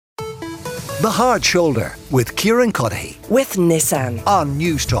The Hard Shoulder with Kieran Cuddihy with Nissan on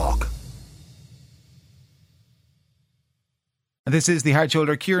News Talk. This is The Hard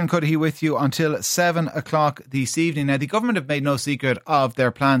Shoulder. Kieran Cuddihy with you until 7 o'clock this evening. Now, the government have made no secret of their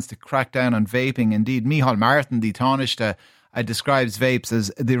plans to crack down on vaping. Indeed, Micheál Martin, the Taoiseach, describes vapes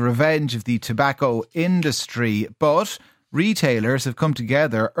as the revenge of the tobacco industry. But retailers have come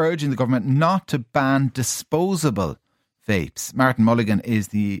together urging the government not to ban disposable vapes. Martin Mulligan is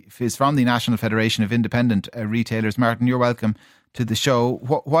from the National Federation of Independent Retailers. Martin, you're welcome to the show.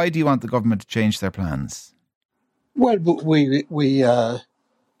 Why do you want the government to change their plans? Well, we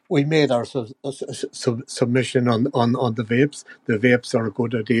made our submission on the vapes. The vapes are a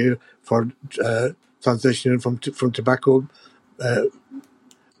good idea for transitioning from tobacco,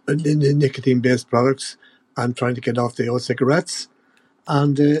 nicotine-based products, and trying to get off the old cigarettes.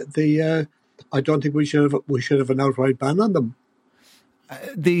 And I don't think we should have an outright ban on them.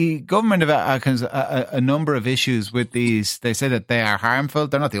 The government have a number of issues with these. They say that they are harmful.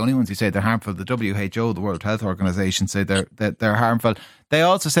 They're not the only ones who say they're harmful. The WHO, the World Health Organization, say that they're harmful. They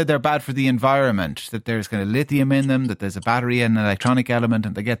also said they're bad for the environment, that there's kind of lithium in them, that there's a battery and an electronic element,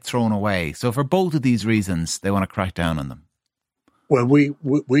 and they get thrown away. So for both of these reasons, they want to crack down on them. Well,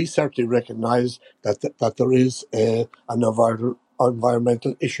 we certainly recognise that there is an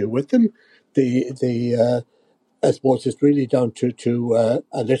environmental issue with them. I suppose it's really down to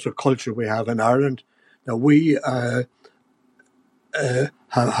a little culture we have in Ireland. Now, we have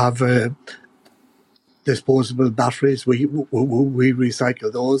disposable batteries. We recycle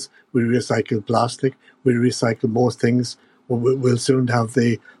those. We recycle plastic. We recycle most things. We'll soon have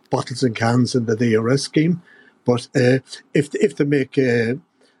the bottles and cans in the DRS scheme. But if they make a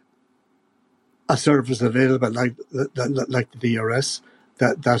service available like the DRS,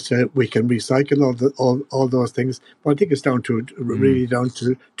 that we can recycle all those things. But I think it's down to really down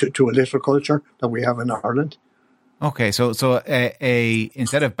to a little culture that we have in Ireland. Okay, so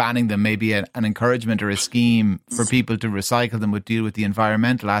instead of banning them, maybe an encouragement or a scheme for people to recycle them would deal with the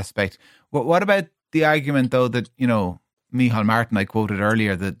environmental aspect. What about the argument, though, that, you know, Micheál Martin, I quoted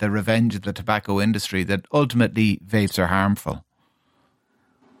earlier, that the revenge of the tobacco industry, that ultimately vapes are harmful?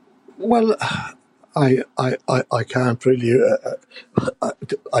 Well, I can't really.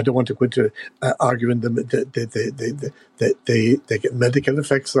 I don't want to go into arguing the medical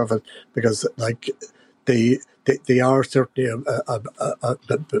effects of it, because they are certainly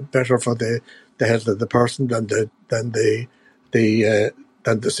better for the health of the person than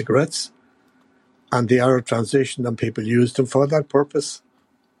the cigarettes, and they are a transition, and people use them for that purpose.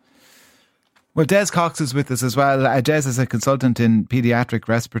 Well, Des Cox is with us as well. Des is a consultant in Pediatric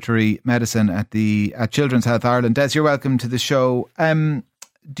Respiratory Medicine at Children's Health Ireland. Des, you're welcome to the show. Do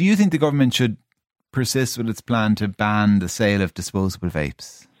you think the government should persist with its plan to ban the sale of disposable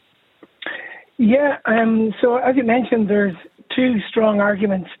vapes? Yeah, so as you mentioned, there's two strong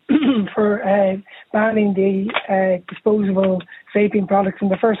arguments for banning the disposable vaping products.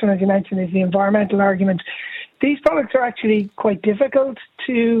 And the first one, as you mentioned, is the environmental argument. These products are actually quite difficult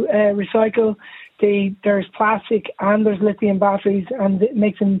to recycle. There's plastic and there's lithium batteries, and it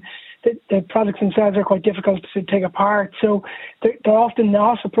makes them, the products themselves are quite difficult to take apart. So they're often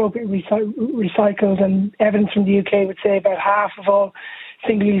not appropriately recycled, and evidence from the UK would say about half of all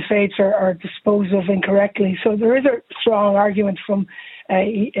single-use vapes are disposed of incorrectly. So there is a strong argument from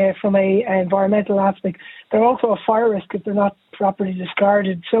a environmental aspect. They're also a fire risk if they're not properly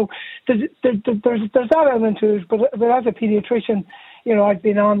discarded. So there's that element to it. But as a paediatrician, you know, I've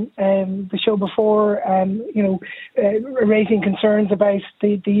been on the show before, raising concerns about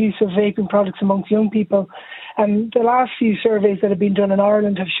the use of vaping products amongst young people. And the last few surveys that have been done in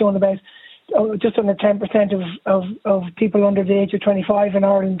Ireland have shown about just under 10% of people under the age of 25 in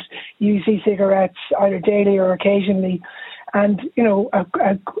Ireland use e-cigarettes either daily or occasionally. And, you know,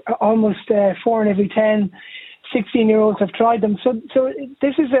 almost 4 in every 10 16-year-olds have tried them. So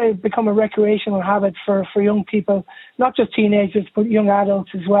this has become a recreational habit for young people, not just teenagers, but young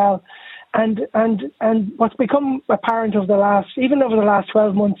adults as well. And what's become apparent over the last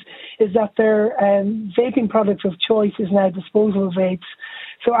 12 months is that their vaping products of choice is now disposable vapes.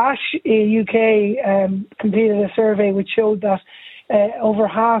 So ASH UK completed a survey which showed that over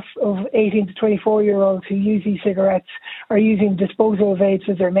half of 18 to 24-year-olds who use e-cigarettes are using disposable vapes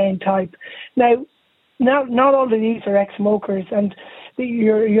as their main type. Now, not all of these are ex-smokers, and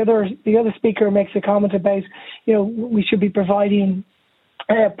the other speaker makes a comment about, you know, we should be providing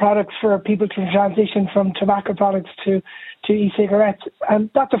products for people to transition from tobacco products to e-cigarettes, and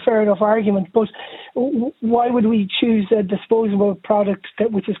that's a fair enough argument. But why would we choose a disposable product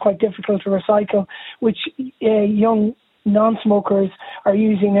which is quite difficult to recycle, which young non-smokers are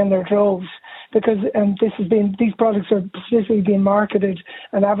using in their droves? because these products are specifically being marketed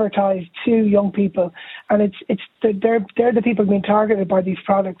and advertised to young people, and they're the people being targeted by these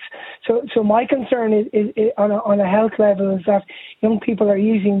products. So my concern is on a health level is that young people are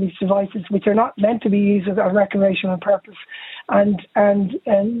using these devices which are not meant to be used as a recreational purpose, and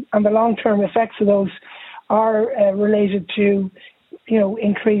the long-term effects of those are related to,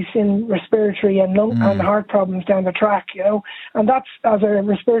 increase in respiratory and lung and heart problems down the track, and that's, as a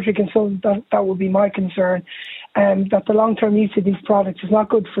respiratory consultant, that would be my concern, that the long-term use of these products is not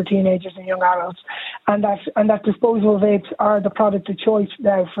good for teenagers and young adults, and that disposable vapes are the product of choice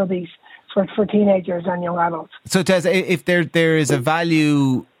now for these, for teenagers and young adults. So, Tess, if there is a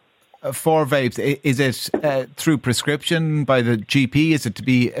value for vapes, is it through prescription by the GP? Is it to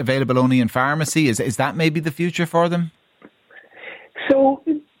be available only in pharmacy? Is that maybe the future for them? So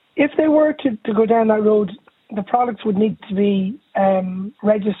if they were to go down that road, the products would need to be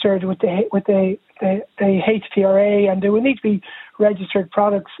registered with the HPRA, and they would need to be registered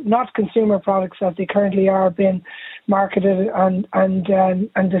products, not consumer products as they currently are being marketed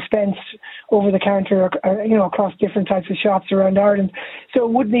and dispensed over the counter, across different types of shops around Ireland. So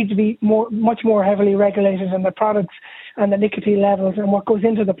it would need to be much more heavily regulated, and the products and the nicotine levels and what goes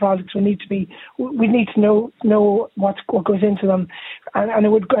into the products we need to know what goes into them, and it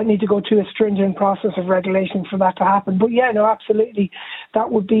would need to go through a stringent process of regulation for that to happen. But yeah, no, absolutely,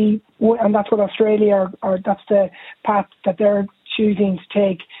 that would be, and that's what Australia or that's the path that they're choosing to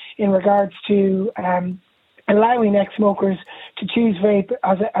take in regards to allowing ex-smokers to choose vape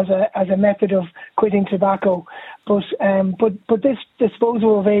as a method of quitting tobacco. But this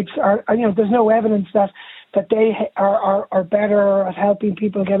disposable vapes are, there's no evidence that they are better at helping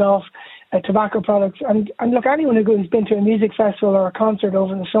people get off tobacco products. And look, anyone who's been to a music festival or a concert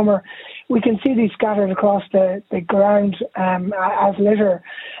over the summer, we can see these scattered across the ground as litter.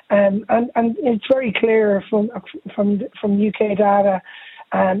 And it's very clear from UK data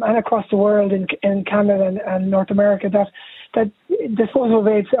and across the world in Canada and North America that disposable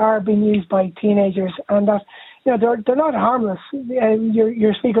vapes are being used by teenagers, and that they're not harmless.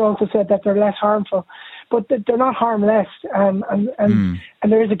 Your speaker also said that they're less harmful, but they're not harmless. And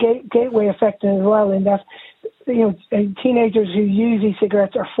there is a gateway effect as well, in that teenagers who use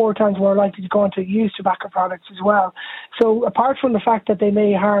e-cigarettes are 4 times more likely to go on to use tobacco products as well. So apart from the fact that they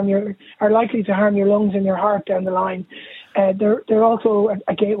may are likely to harm your lungs and your heart down the line, they're also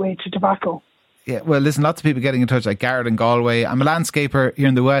a gateway to tobacco. Yeah, well, listen, lots of people getting in touch, like Garrett in Galway. I'm a landscaper here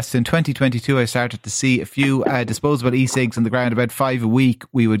in the West. In 2022, I started to see a few disposable e-cigs on the ground, about 5 a week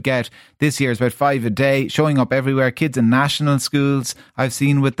we would get. This year it's about 5 a day, showing up everywhere. Kids in national schools I've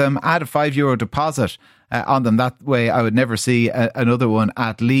seen with them. Add a €5 deposit on them. That way I would never see another one,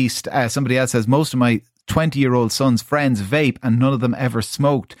 at least. Somebody else says, most of my 20-year-old son's friends vape and none of them ever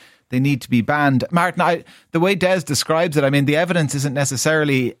smoked. They need to be banned. Martin, the way Des describes it, the evidence isn't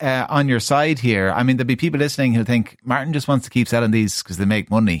necessarily on your side here. There'll be people listening who think Martin just wants to keep selling these because they make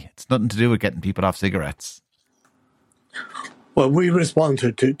money. It's nothing to do with getting people off cigarettes. Well, we respond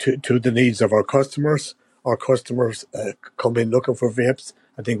to the needs of our customers. Our customers come in looking for vapes.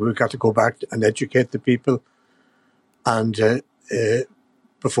 I think we've got to go back and educate the people, and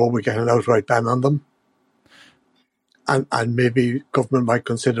before we get an outright ban on them. And maybe government might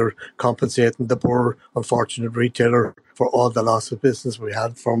consider compensating the poor, unfortunate retailer for all the loss of business we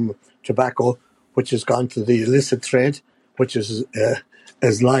had from tobacco, which has gone to the illicit trade, which is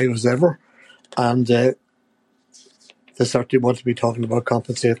as live as ever. And they certainly want to be talking about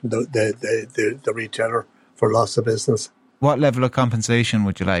compensating the retailer for loss of business. What level of compensation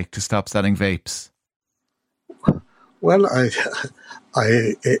would you like to stop selling vapes? Well,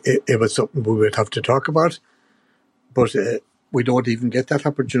 it was something we would have to talk about. But we don't even get that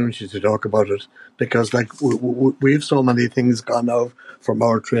opportunity to talk about it, because we have so many things gone out from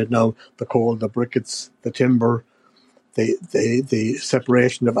our trade now: the coal, the briquettes, the timber, the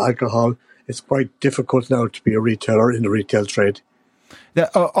separation of alcohol. It's quite difficult now to be a retailer in the retail trade.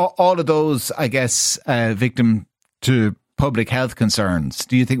 All of those, I guess, victim to public health concerns.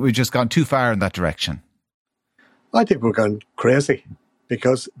 Do you think we've just gone too far in that direction? I think we've gone crazy.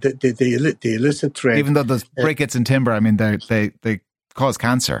 Because the illicit trade... Even though there's briquettes and timber, they cause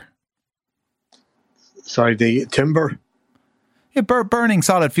cancer. Sorry, the timber? Yeah, burning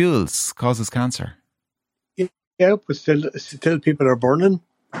solid fuels causes cancer. Yeah, but still people are burning.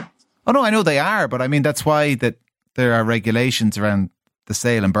 Oh no, I know they are, but that's why that there are regulations around the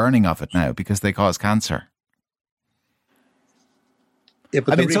sale and burning of it now, because they cause cancer. Yeah,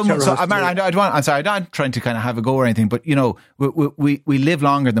 but I'm sorry, I'm not trying to kind of have a go or anything, but we live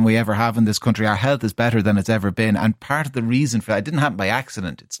longer than we ever have in this country. Our health is better than it's ever been, and part of the reason for that, it didn't happen by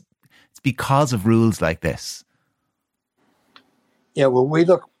accident. It's because of rules like this. Yeah, well, we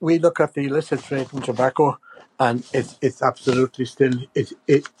look at the illicit trade in tobacco, and it's absolutely still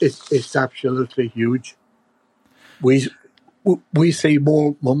it's absolutely huge. We see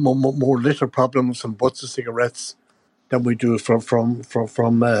more litter problems from butts of cigarettes than we do from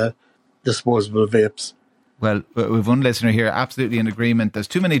disposable vapes. Well, we've one listener here absolutely in agreement. There's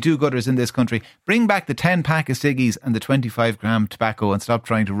too many do-gooders in this country. Bring back the 10-pack of ciggies and the 25-gram tobacco and stop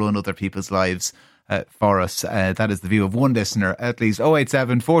trying to run other people's lives for us. That is the view of one listener, at least.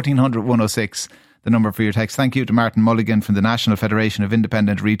 087 1400 106, the number for your text. Thank you to Martin Mulligan from the National Federation of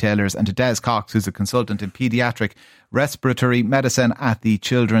Independent Retailers and to Des Cox, who's a consultant in Pediatric Respiratory Medicine at the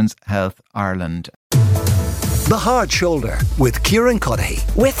Children's Health Ireland. The Hard Shoulder with Kieran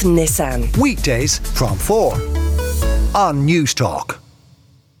Cuddihy. With Nissan. Weekdays from 4 on News Talk.